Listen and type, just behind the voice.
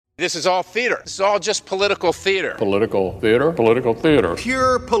This is all theater. This is all just political theater. Political theater. Political theater.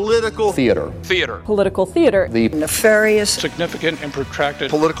 Pure political theater. Theater. Political theater. The nefarious, significant and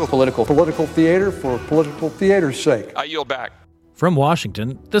protracted political theater for political theater's sake. I yield back. From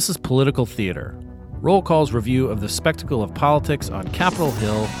Washington, this is Political Theater, Roll Call's review of the spectacle of politics on Capitol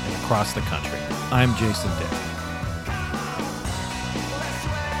Hill and across the country. I'm Jason Dick.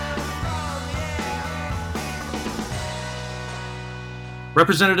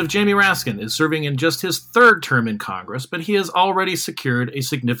 Representative Jamie Raskin is serving in just his third term in Congress, but he has already secured a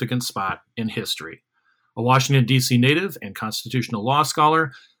significant spot in history. A Washington, D.C. native and constitutional law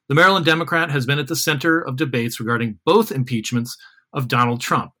scholar, the Maryland Democrat has been at the center of debates regarding both impeachments of Donald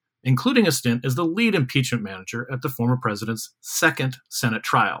Trump, including a stint as the lead impeachment manager at the former president's second Senate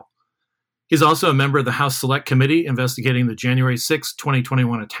trial. He's also a member of the House Select Committee investigating the January 6,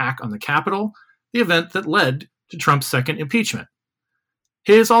 2021 attack on the Capitol, the event that led to Trump's second impeachment.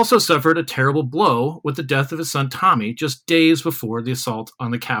 He has also suffered a terrible blow with the death of his son Tommy just days before the assault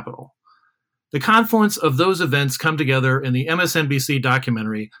on the Capitol. The confluence of those events come together in the MSNBC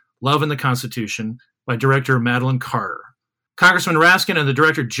documentary Love and the Constitution by director Madeline Carter. Congressman Raskin and the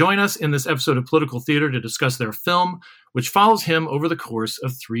director join us in this episode of Political Theater to discuss their film, which follows him over the course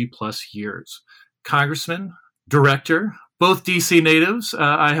of 3+ years. Congressman, director, both DC natives,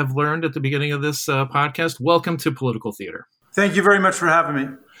 I have learned at the beginning of this podcast. Welcome to Political Theater. Thank you very much for having me.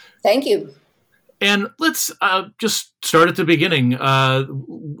 Thank you. And let's just start at the beginning.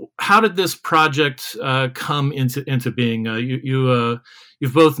 How did this project come into being? You've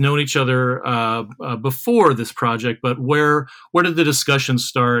both known each other before this project, but where did the discussion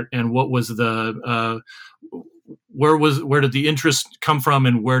start, and what was the where did the interest come from,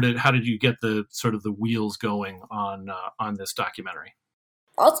 and how did you get the sort of the wheels going on this documentary?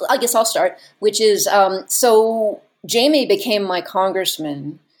 I guess I'll start, which is so Jamie became my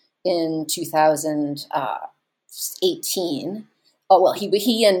congressman in 2018. Oh, well,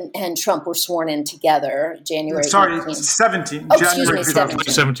 he and Trump were sworn in together January 18th. 17. Oh, January excuse me,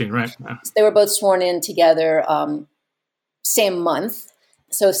 17, right. Yeah. They were both sworn in together same month.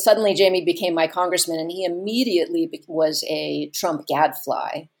 So suddenly Jamie became my congressman, and he immediately was a Trump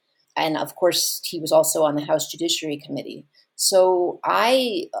gadfly. And of course, he was also on the House Judiciary Committee. So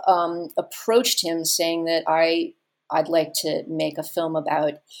I approached him saying that I'd like to make a film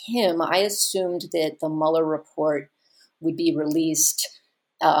about him. I assumed that the Mueller report would be released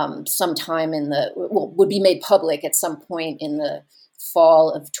sometime would be made public at some point in the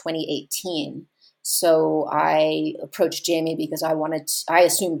fall of 2018. So I approached Jamie because I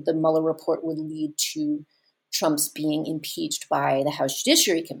assumed the Mueller report would lead to Trump's being impeached by the House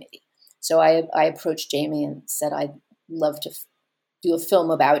Judiciary Committee. So I approached Jamie and said I'd love to do a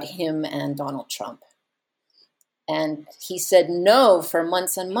film about him and Donald Trump. And he said no for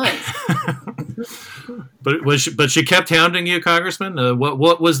months and months. But she kept hounding you, Congressman.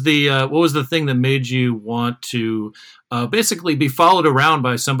 What was the thing that made you want to basically be followed around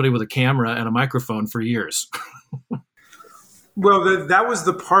by somebody with a camera and a microphone for years? Well, that was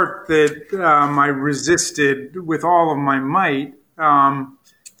the part that I resisted with all of my might,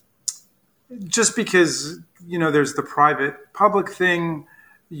 just because there's the private-public thing.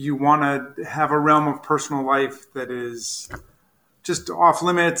 You want to have a realm of personal life that is just off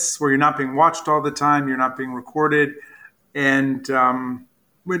limits, where you're not being watched all the time, you're not being recorded. And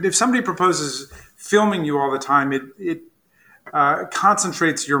if somebody proposes filming you all the time, it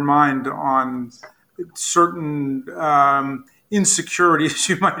concentrates your mind on certain insecurities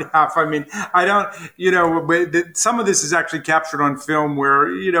you might have. I mean, I don't, some of this is actually captured on film where,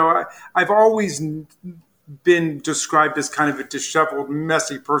 I've always been described as kind of a disheveled,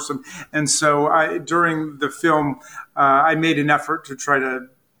 messy person. And so during the film, I made an effort to try to,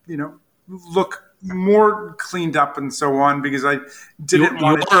 look more cleaned up and so on, because I didn't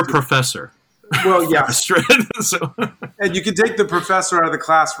want to... You are a professor. Well, yeah. So. And you can take the professor out of the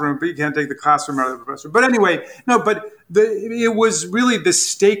classroom, but you can't take the classroom out of the professor. But anyway, it was really the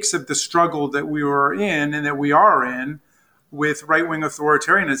stakes of the struggle that we were in and that we are in with right-wing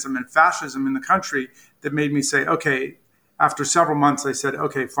authoritarianism and fascism in the country that made me say, okay, after several months, I said,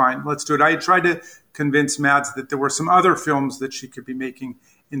 okay, fine, let's do it. I tried to convince Mads that there were some other films that she could be making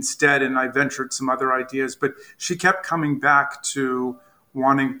instead, and I ventured some other ideas. But she kept coming back to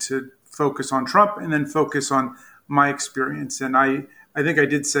wanting to focus on Trump and then focus on my experience. And I think I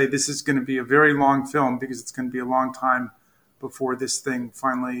did say this is going to be a very long film because it's going to be a long time before this thing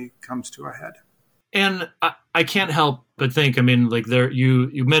finally comes to a head. And I can't help but think,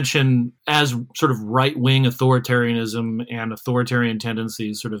 you mentioned as sort of right-wing authoritarianism and authoritarian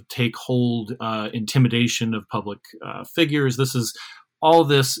tendencies sort of take hold, intimidation of public figures. This is all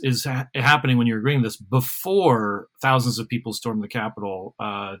this is happening when you're agreeing this before thousands of people stormed the Capitol,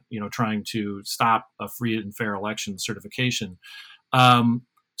 trying to stop a free and fair election certification.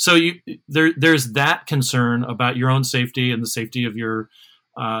 So there's that concern about your own safety and the safety of your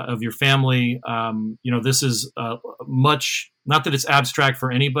family. This is much, not that it's abstract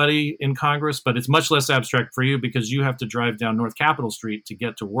for anybody in Congress, but it's much less abstract for you because you have to drive down North Capitol Street to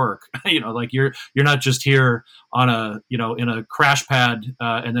get to work. You're not just here on in a crash pad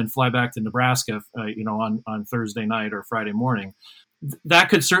and then fly back to Nebraska, on Thursday night or Friday morning. That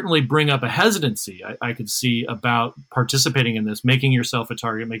could certainly bring up a hesitancy I could see about participating in this, making yourself a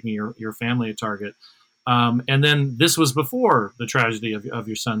target, making your family a target. And then this was before the tragedy of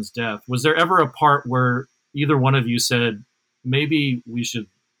your son's death. Was there ever a part where either one of you said, maybe we should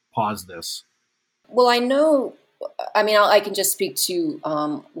pause this? Well, I can just speak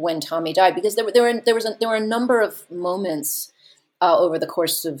to when Tommy died, because there were a number of moments over the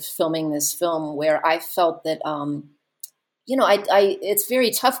course of filming this film where I felt that, it's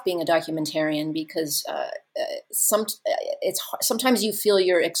very tough being a documentarian because sometimes you feel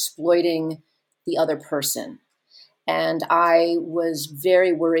you're exploiting the other person. And I was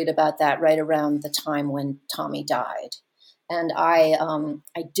very worried about that right around the time when Tommy died. And I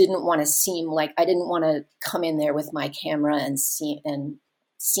didn't want to come in there with my camera and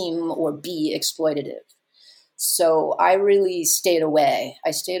seem or be exploitative. So I really stayed away.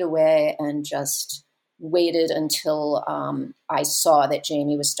 I stayed away and just waited until I saw that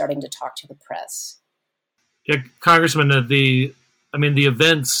Jamie was starting to talk to the press. Yeah, Congressman, the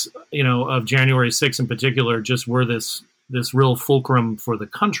events, of January 6th in particular just were this real fulcrum for the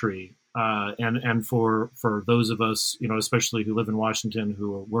country. And for those of us, especially who live in Washington,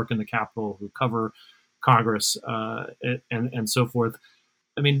 who work in the Capitol, who cover Congress, and so forth.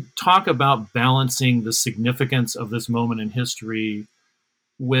 Talk about balancing the significance of this moment in history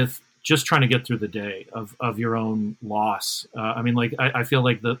with just trying to get through the day of your own loss. I feel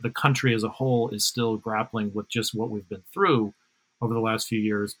like the country as a whole is still grappling with just what we've been through over the last few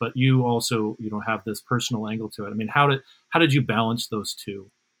years, but you also, have this personal angle to it. How did you balance those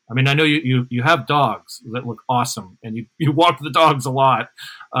two? I know you have dogs that look awesome and you walk the dogs a lot.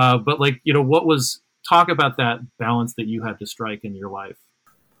 But talk about that balance that you had to strike in your life.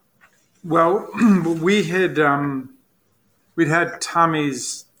 Well, we'd had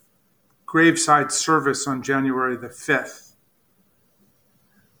Tommy's graveside service on January the 5th,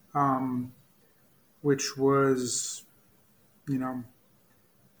 which was,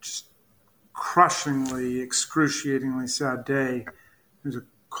 just crushingly, excruciatingly sad day. It was a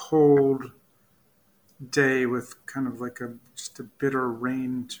cold day with kind of like just a bitter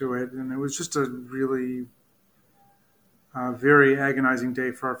rain to it. And it was just a really very agonizing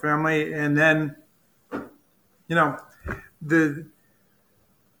day for our family. And then, the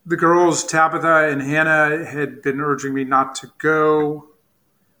girls, Tabitha and Hannah, had been urging me not to go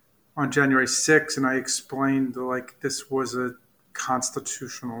on January 6th. And I explained this was a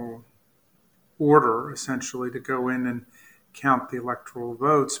constitutional order, essentially, to go in and count the electoral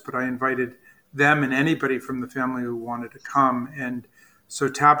votes, but I invited them and anybody from the family who wanted to come. And so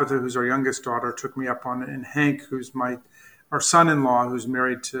Tabitha, who's our youngest daughter, took me up on it, and Hank, who's our son-in-law, who's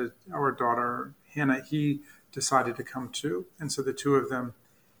married to our daughter Hannah, he decided to come too. And so the two of them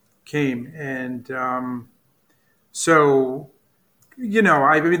came. And the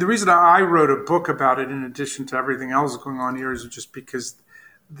reason I wrote a book about it, in addition to everything else going on here, is just because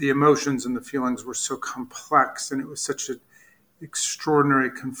the emotions and the feelings were so complex, and it was such an extraordinary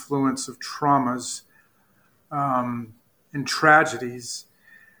confluence of traumas and tragedies.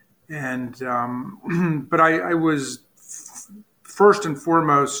 And but I was first and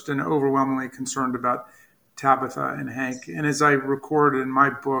foremost and overwhelmingly concerned about Tabitha and Hank. And as I recorded in my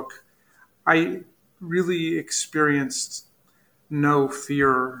book, I really experienced no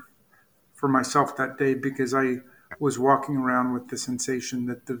fear for myself that day, because I was walking around with the sensation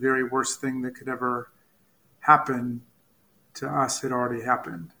that the very worst thing that could ever happen to us had already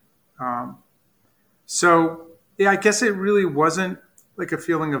happened. I guess it really wasn't like a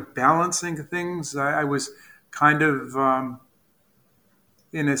feeling of balancing things. I was kind of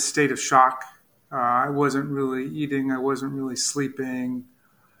in a state of shock. I wasn't really eating. I wasn't really sleeping.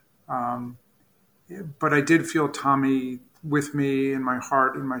 But I did feel Tommy with me in my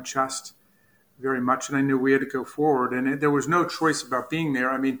heart, in my chest, very much. And I knew we had to go forward. And there was no choice about being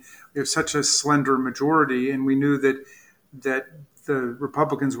there. We have such a slender majority, and we knew that the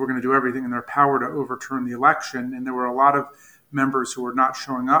Republicans were going to do everything in their power to overturn the election. And there were a lot of members who were not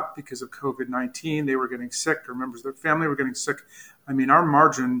showing up because of COVID-19. They were getting sick, or members of their family were getting sick. Our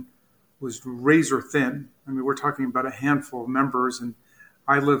margin was razor thin. We're talking about a handful of members, and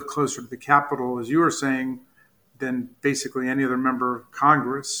I live closer to the Capitol, as you were saying, than basically any other member of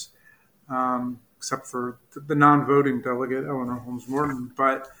Congress, except for the non-voting delegate, Eleanor Holmes Norton.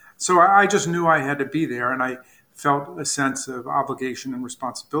 But so I just knew I had to be there, and I felt a sense of obligation and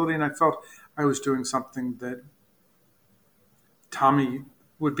responsibility, and I felt I was doing something that Tommy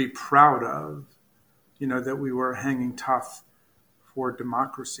would be proud of, that we were hanging tough for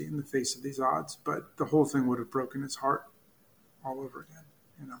democracy in the face of these odds. But the whole thing would have broken his heart all over again,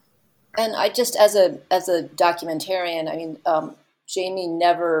 And I just, as a documentarian, Jamie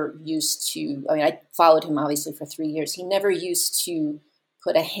never used to, I followed him obviously for 3 years. He never used to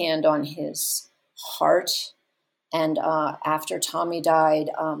put a hand on his heart. And after Tommy died,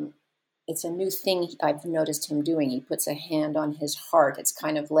 it's a new thing I've noticed him doing. He puts a hand on his heart. It's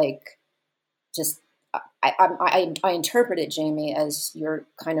kind of like just, I interpret it, Jamie, as you're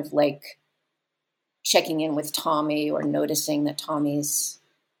kind of like checking in with Tommy or noticing that Tommy's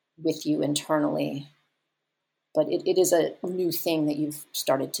with you internally. But it is a new thing that you've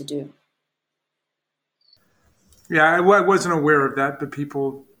started to do. Yeah, I wasn't aware of that, but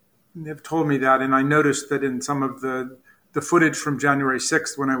people have told me that. And I noticed that in some of the footage from January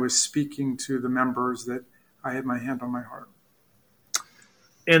 6th, when I was speaking to the members, that I had my hand on my heart.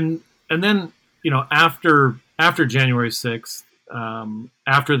 And then, after January 6th,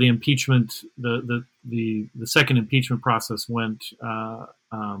 after the impeachment, the second impeachment process went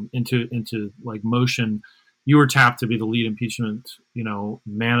into like motion, you were tapped to be the lead impeachment,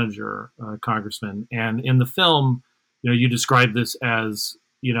 manager, congressman. And in the film, you described this as,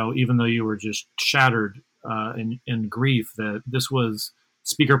 even though you were just shattered in grief, that this was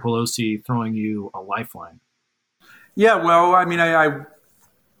Speaker Pelosi throwing you a lifeline. Yeah, well,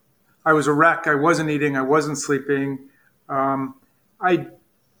 I was a wreck. I wasn't eating. I wasn't sleeping. I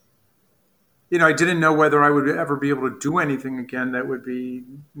didn't know whether I would ever be able to do anything again that would be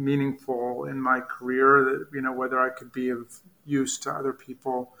meaningful in my career, that, whether I could be of use to other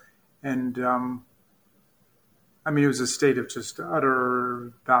people. And, it was a state of just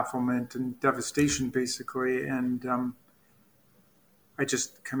utter bafflement and devastation, basically. And I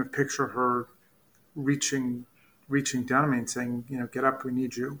just kind of picture her reaching down at me and saying, get up, we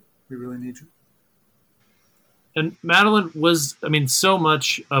need you. We really need you. And Madeleine was, so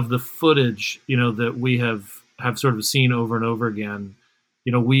much of the footage, that we have sort of seen over and over again,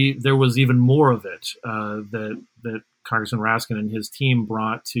 there was even more of it that Congressman Raskin and his team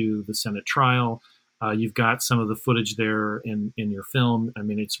brought to the Senate trial. You've got some of the footage there in your film.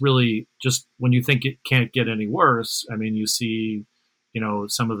 It's really just when you think it can't get any worse. You see,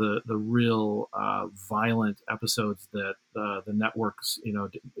 some of the real violent episodes that the networks,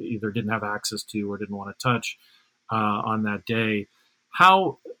 either didn't have access to or didn't want to touch on that day.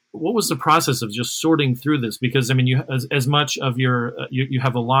 What was the process of just sorting through this? Because you as much of your you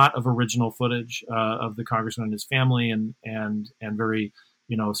have a lot of original footage of the congressman and his family and very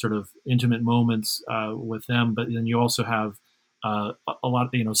sort of intimate moments with them, but then you also have a lot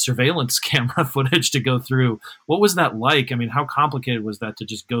of surveillance camera footage to go through. What was that like? How complicated was that to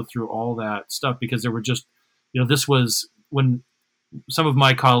just go through all that stuff? Because there were just this was when some of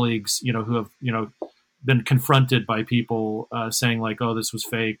my colleagues who have been confronted by people saying like, oh, this was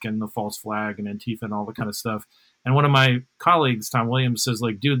fake and the false flag and Antifa and all the kind of stuff. And one of my colleagues, Tom Williams, says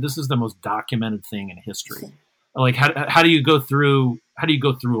like, dude, this is the most documented thing in history. Like, how do you go through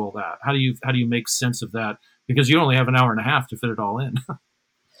all that? How do you make sense of that? Because you only have an hour and a half to fit it all in.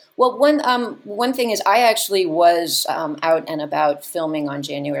 Well, one thing is I actually was out and about filming on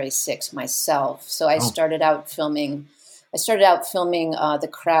January 6th myself. So I started out filming the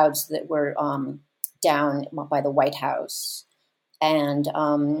crowds that were down by the White House, and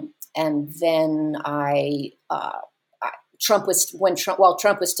then Trump was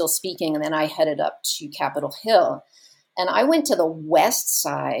still speaking, and then I headed up to Capitol Hill, and I went to the west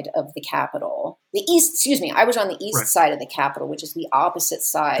side of the Capitol. I was on the east side of the Capitol, which is the opposite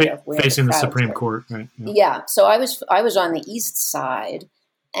side of where facing the Supreme were. Court, right? Yeah. So I was on the east side.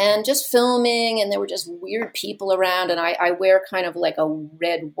 And just filming, and there were just weird people around, and I wear kind of like a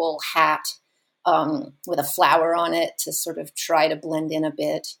red wool hat with a flower on it to sort of try to blend in a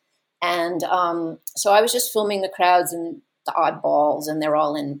bit. And so I was just filming the crowds and the oddballs, and they're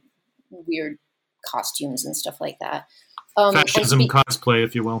all in weird costumes and stuff like that. Fascism cosplay,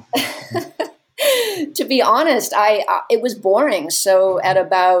 if you will. To be honest, it was boring. So at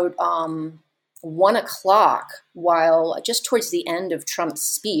about 1:00, while just towards the end of Trump's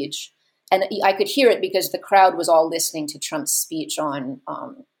speech, and I could hear it because the crowd was all listening to Trump's speech on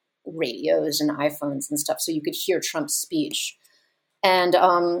radios and iPhones and stuff, so you could hear Trump's speech. And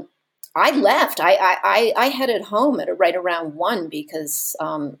I left. I headed home at right around 1 because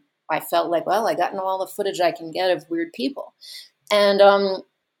I felt like, well, I gotten all the footage I can get of weird people. And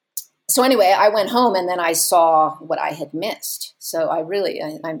so anyway, I went home and then I saw what I had missed. So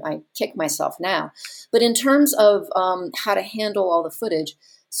I kick myself now. But in terms of how to handle all the footage,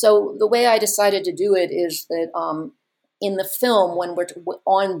 so the way I decided to do it is that in the film, when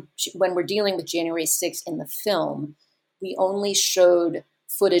we're dealing with January 6th in the film, we only showed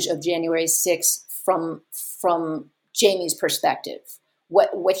footage of January 6th from Jamie's perspective,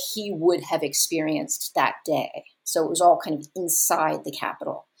 what he would have experienced that day. So it was all kind of inside the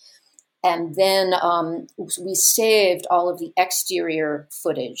Capitol. And then we saved all of the exterior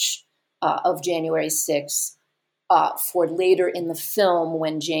footage of January 6th for later in the film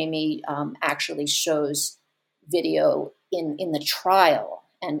when Jamie actually shows video in the trial.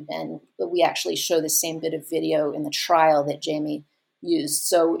 And we actually show the same bit of video in the trial that Jamie used.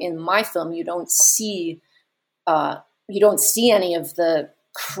 So in my film, you don't see any of the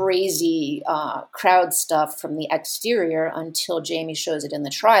crazy crowd stuff from the exterior until Jamie shows it in the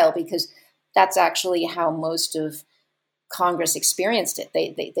trial, because that's actually how most of Congress experienced it.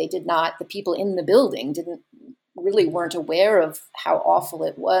 They did not, the people in the building weren't aware of how awful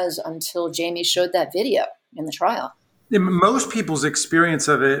it was until Jamie showed that video in the trial. Most people's experience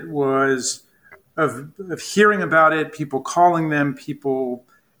of it was of hearing about it, people calling them, people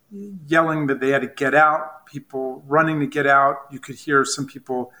yelling that they had to get out, people running to get out. You could hear some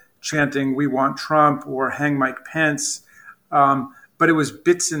people chanting, "We want Trump," or "Hang Mike Pence." But it was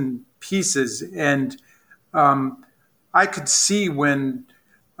bits and pieces. And I could see when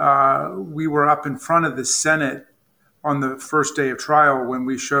we were up in front of the Senate on the first day of trial, when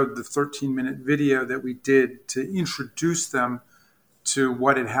we showed the 13-minute video that we did to introduce them to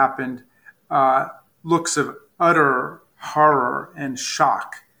what had happened, looks of utter horror and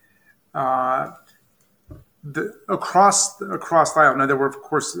shock across the aisle. Now, there were, of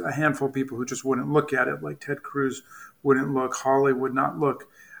course, a handful of people who just wouldn't look at it, like Ted Cruz wouldn't look, Hawley would not look.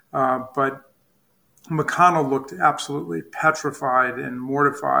 But McConnell looked absolutely petrified and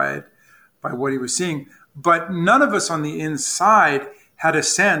mortified by what he was seeing. But none of us on the inside had a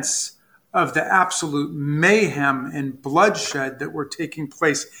sense of the absolute mayhem and bloodshed that were taking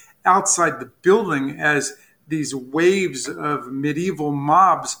place outside the building as these waves of medieval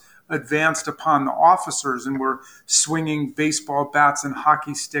mobs advanced upon the officers and were swinging baseball bats and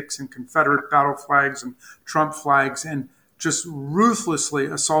hockey sticks and Confederate battle flags and Trump flags and just ruthlessly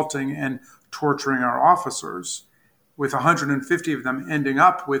assaulting and torturing our officers, with 150 of them ending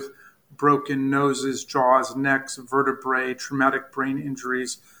up with broken noses, jaws, necks, vertebrae, traumatic brain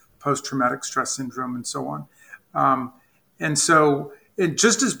injuries, post-traumatic stress syndrome, and so on. And so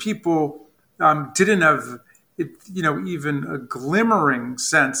just as people didn't have even a glimmering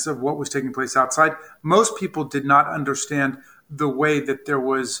sense of what was taking place outside, most people did not understand the way that there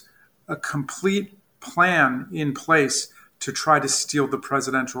was a complete plan in place to try to steal the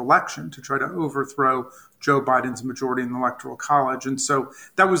presidential election, to try to overthrow Joe Biden's majority in the Electoral College. And so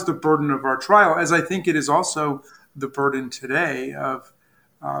that was the burden of our trial, as I think it is also the burden today of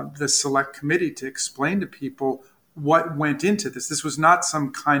the Select Committee to explain to people what went into this. This was not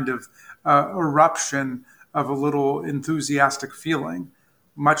some kind of eruption of a little enthusiastic feeling,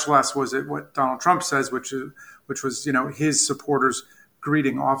 much less was it what Donald Trump says, which was his supporters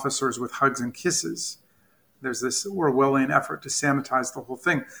greeting officers with hugs and kisses. There's this Orwellian effort to sanitize the whole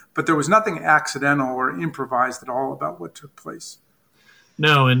thing. But there was nothing accidental or improvised at all about what took place.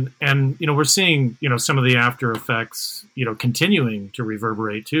 No, and we're seeing some of the after effects continuing to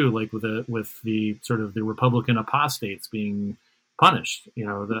reverberate too, like with the sort of the Republican apostates being punished.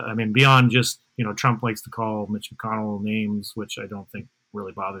 Beyond just Trump likes to call Mitch McConnell names, which I don't think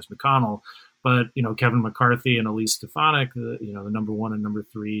really bothers McConnell, but Kevin McCarthy and Elise Stefanik, the number 1 and number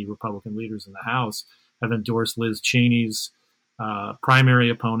 3 Republican leaders in the House, have endorsed Liz Cheney's primary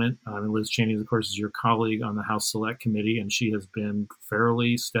opponent. Liz Cheney, of course, is your colleague on the House Select Committee, and she has been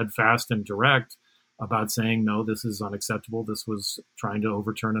fairly steadfast and direct about saying, no, this is unacceptable. This was trying to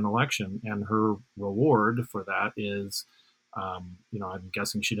overturn an election. And her reward for that is, I'm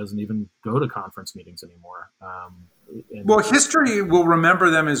guessing she doesn't even go to conference meetings anymore. Well, history will remember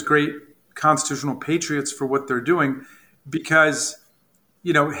them as great constitutional patriots for what they're doing, because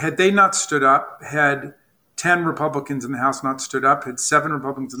had they not stood up, had 10 Republicans in the House not stood up, had 7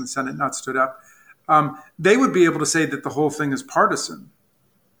 Republicans in the Senate not stood up, they would be able to say that the whole thing is partisan.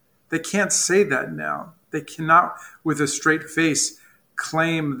 They can't say that now. They cannot, with a straight face,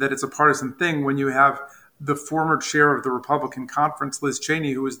 claim that it's a partisan thing when you have the former chair of the Republican conference, Liz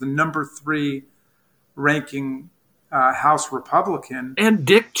Cheney, who is the number 3 ranking House Republican. And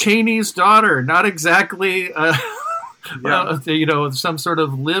Dick Cheney's daughter, not exactly, some sort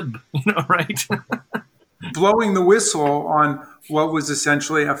of lib, right? Blowing the whistle on what was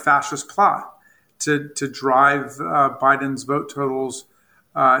essentially a fascist plot to drive Biden's vote totals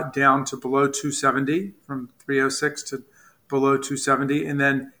down to below 270, from 306 to below 270, and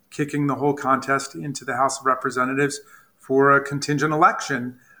then kicking the whole contest into the House of Representatives for a contingent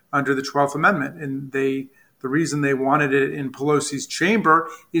election under the 12th Amendment. And the reason they wanted it in Pelosi's chamber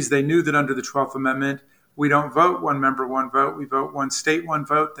is they knew that under the 12th Amendment, we don't vote one member, one vote. We vote one state, one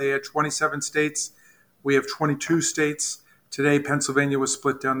vote. They had 27 states. We have 22 states. Today, Pennsylvania was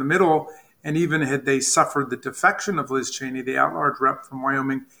split down the middle. And even had they suffered the defection of Liz Cheney, the at-large rep from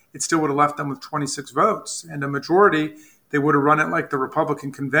Wyoming, it still would have left them with 26 votes. And a majority, they would have run it like the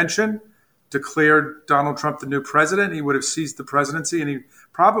Republican convention, declared Donald Trump the new president. He would have seized the presidency, and he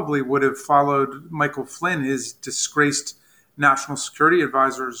probably would have followed Michael Flynn, his disgraced national security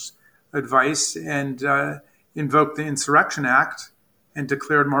advisor's advice, and invoked the Insurrection Act and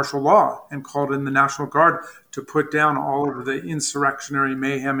declared martial law and called in the National Guard to put down all of the insurrectionary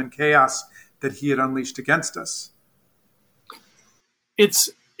mayhem and chaos that he had unleashed against us. It's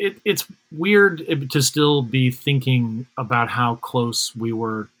weird to still be thinking about how close we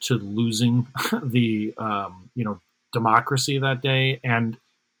were to losing the democracy that day, and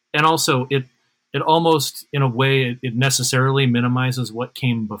also it almost, in a way, it necessarily minimizes what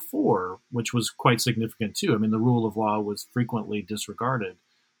came before, which was quite significant too. I mean, the rule of law was frequently disregarded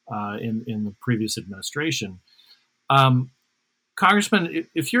in the previous administration. Congressman,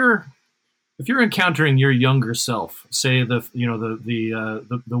 if you're encountering your younger self, say the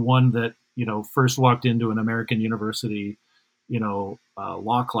one that first walked into an American university,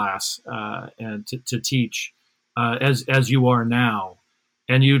 law class and to teach as you are now.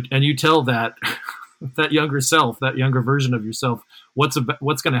 And you tell that younger self, that younger version of yourself, what's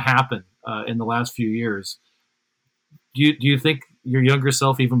going to happen in the last few years. Do you think your younger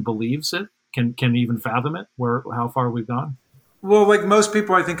self even believes it? Can even fathom it? How far we've gone? Well, like most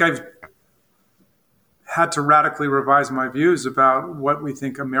people, I think I've had to radically revise my views about what we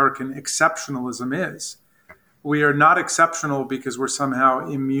think American exceptionalism is. We are not exceptional because we're somehow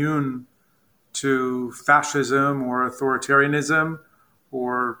immune to fascism or authoritarianism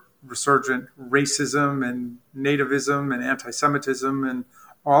or resurgent racism and nativism and anti-Semitism and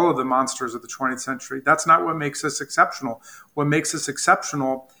all of the monsters of the 20th century. That's not what makes us exceptional. What makes us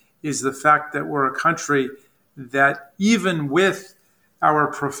exceptional is the fact that we're a country that, even with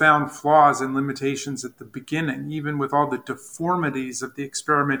our profound flaws and limitations at the beginning, even with all the deformities of the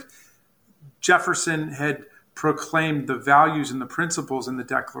experiment, Jefferson had proclaimed the values and the principles in the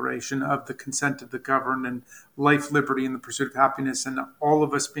Declaration of the consent of the governed and life, liberty, and the pursuit of happiness, and all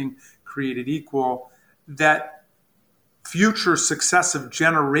of us being created equal, that future successive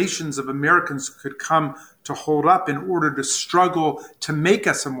generations of Americans could come to hold up in order to struggle to make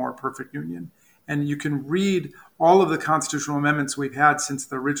us a more perfect union. And you can read all of the constitutional amendments we've had since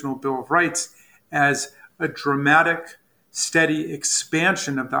the original Bill of Rights as a dramatic, steady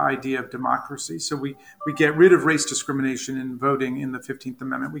expansion of the idea of democracy. So we get rid of race discrimination in voting in the 15th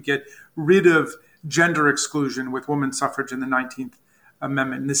Amendment. We get rid of gender exclusion with women's suffrage in the 19th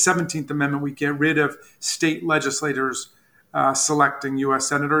Amendment. In the 17th Amendment, we get rid of state legislators selecting U.S.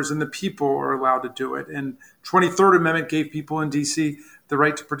 senators, and the people are allowed to do it. And 23rd Amendment gave people in D.C. the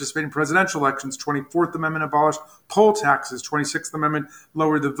right to participate in presidential elections. 24th Amendment abolished poll taxes. 26th Amendment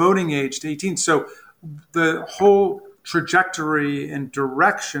lowered the voting age to 18. So the whole trajectory and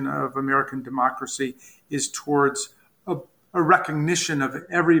direction of American democracy is towards a recognition of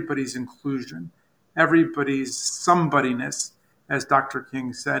everybody's inclusion, everybody's somebodyness, as Dr.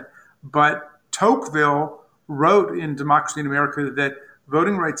 King said. But Tocqueville wrote in Democracy in America that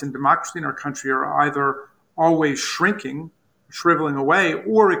voting rights and democracy in our country are either always shrinking, shriveling away,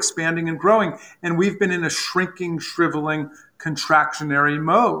 or expanding and growing. And we've been in a shrinking, shriveling, contractionary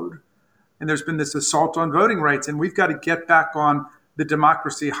mode. And there's been this assault on voting rights, and we've got to get back on the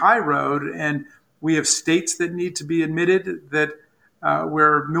democracy high road. And we have states that need to be admitted, that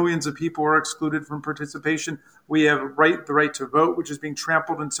where millions of people are excluded from participation. We have the right to vote, which is being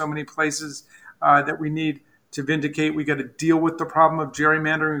trampled in so many places that we need to vindicate. We got to deal with the problem of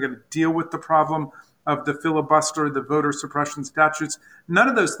gerrymandering. We got to deal with the problem of the filibuster, the voter suppression statutes. None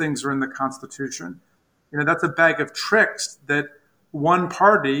of those things are in the Constitution. That's a bag of tricks that one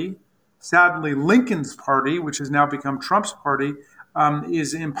party, sadly Lincoln's party, which has now become Trump's party,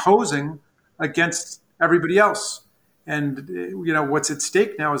 is imposing against everybody else. And what's at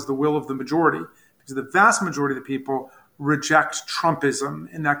stake now is the will of the majority, because the vast majority of the people reject Trumpism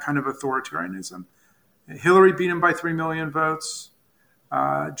and that kind of authoritarianism. Hillary beat him by 3 million votes.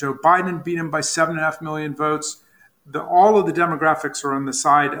 Joe Biden beat him by 7.5 million votes. All of the demographics are on the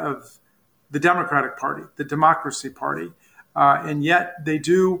side of the Democratic Party, the Democracy Party. And yet they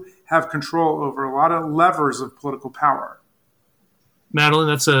do have control over a lot of levers of political power. Madeleine,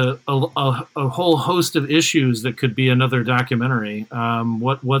 that's a whole host of issues that could be another documentary.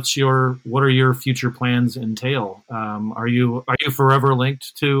 What are your future plans entail? Are you forever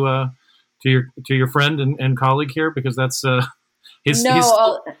linked to your friend and colleague here? Because that's he's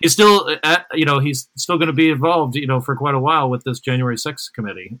still he's still going to be involved for quite a while with this January 6th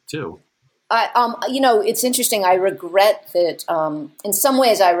committee too. It's interesting. I regret that. In some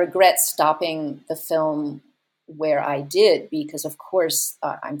ways, I regret stopping the film where I did, because of course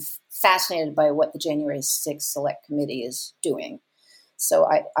I'm fascinated by what the January 6th Select Committee is doing. So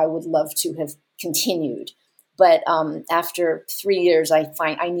I would love to have continued, but after 3 years, I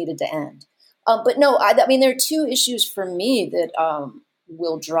find I needed to end. But no, I mean, there are two issues for me that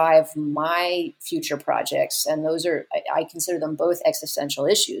will drive my future projects, and those are, I consider them both existential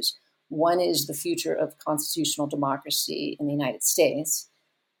issues. One is the future of constitutional democracy in the United States,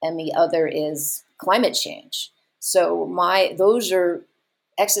 and the other is climate change. So those are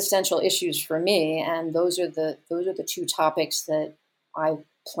existential issues for me, and those are the two topics that I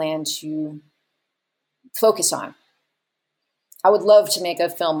plan to focus on. I would love to make a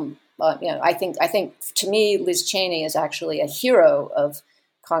film. I think to me, Liz Cheney is actually a hero of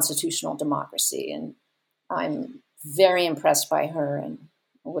constitutional democracy, and I'm very impressed by her, and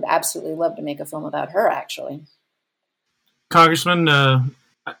I would absolutely love to make a film about her, actually. Congressman,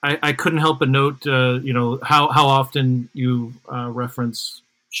 I couldn't help but note, how often you reference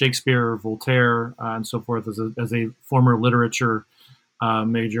Shakespeare or Voltaire and so forth as a former literature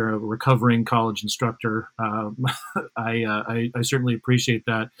major, a recovering college instructor. I certainly appreciate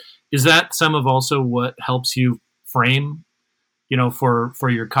that. Is that some of also what helps you frame, for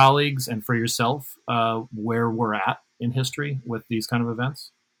your colleagues and for yourself, where we're at in history with these kind of events?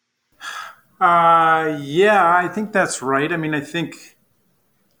 Yeah, I think that's right. I mean, I think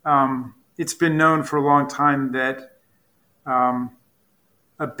it's been known for a long time that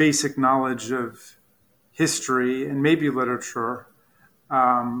a basic knowledge of history and maybe literature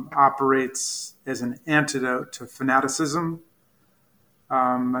operates as an antidote to fanaticism.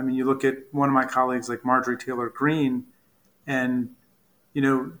 You look at one of my colleagues like Marjorie Taylor Greene, and,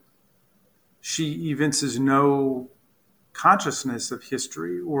 she evinces no consciousness of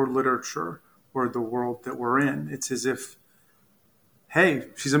history or literature or the world that we're in. It's as if, hey,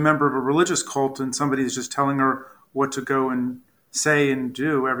 she's a member of a religious cult and somebody's just telling her what to go and say and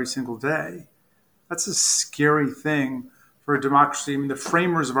do every single day. That's a scary thing for a democracy. I mean, the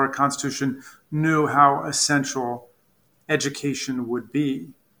framers of our Constitution knew how essential education would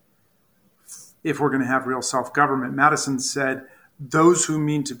be if we're going to have real self-government. Madison said, those who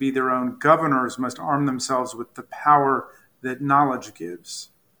mean to be their own governors must arm themselves with the power that knowledge gives.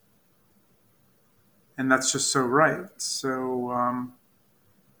 And that's just so right. So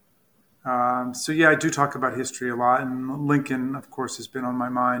yeah, I do talk about history a lot. And Lincoln, of course, has been on my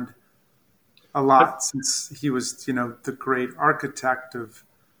mind a lot since he was, the great architect of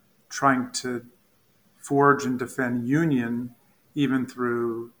trying to forge and defend union, even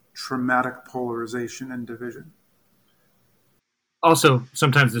through traumatic polarization and division. Also,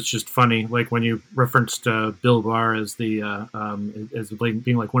 sometimes it's just funny, like when you referenced Bill Barr as as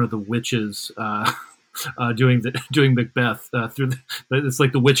being like one of the witches doing Macbeth it's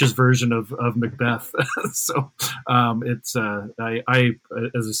like the witches version of Macbeth. So it's I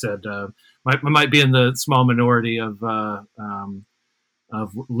as I said, I might be in the small minority of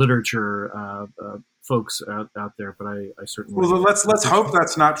literature folks out there, but I certainly. Well, let's hope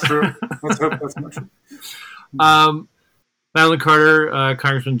that's not true. Let's hope that's not true. Madeleine Carter,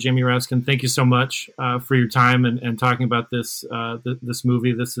 Congressman Jamie Raskin, thank you so much for your time and talking about this this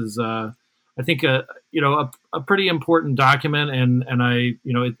movie. This is, I think, a pretty important document, and I,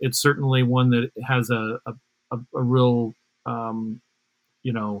 it's certainly one that has a real, a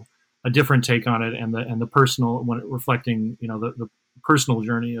different take on it, and the personal, when reflecting, the personal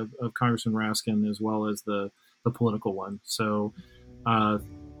journey of Congressman Raskin as well as the political one. So,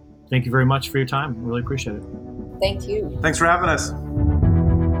 thank you very much for your time. Really appreciate it. Thank you. Thanks for having us.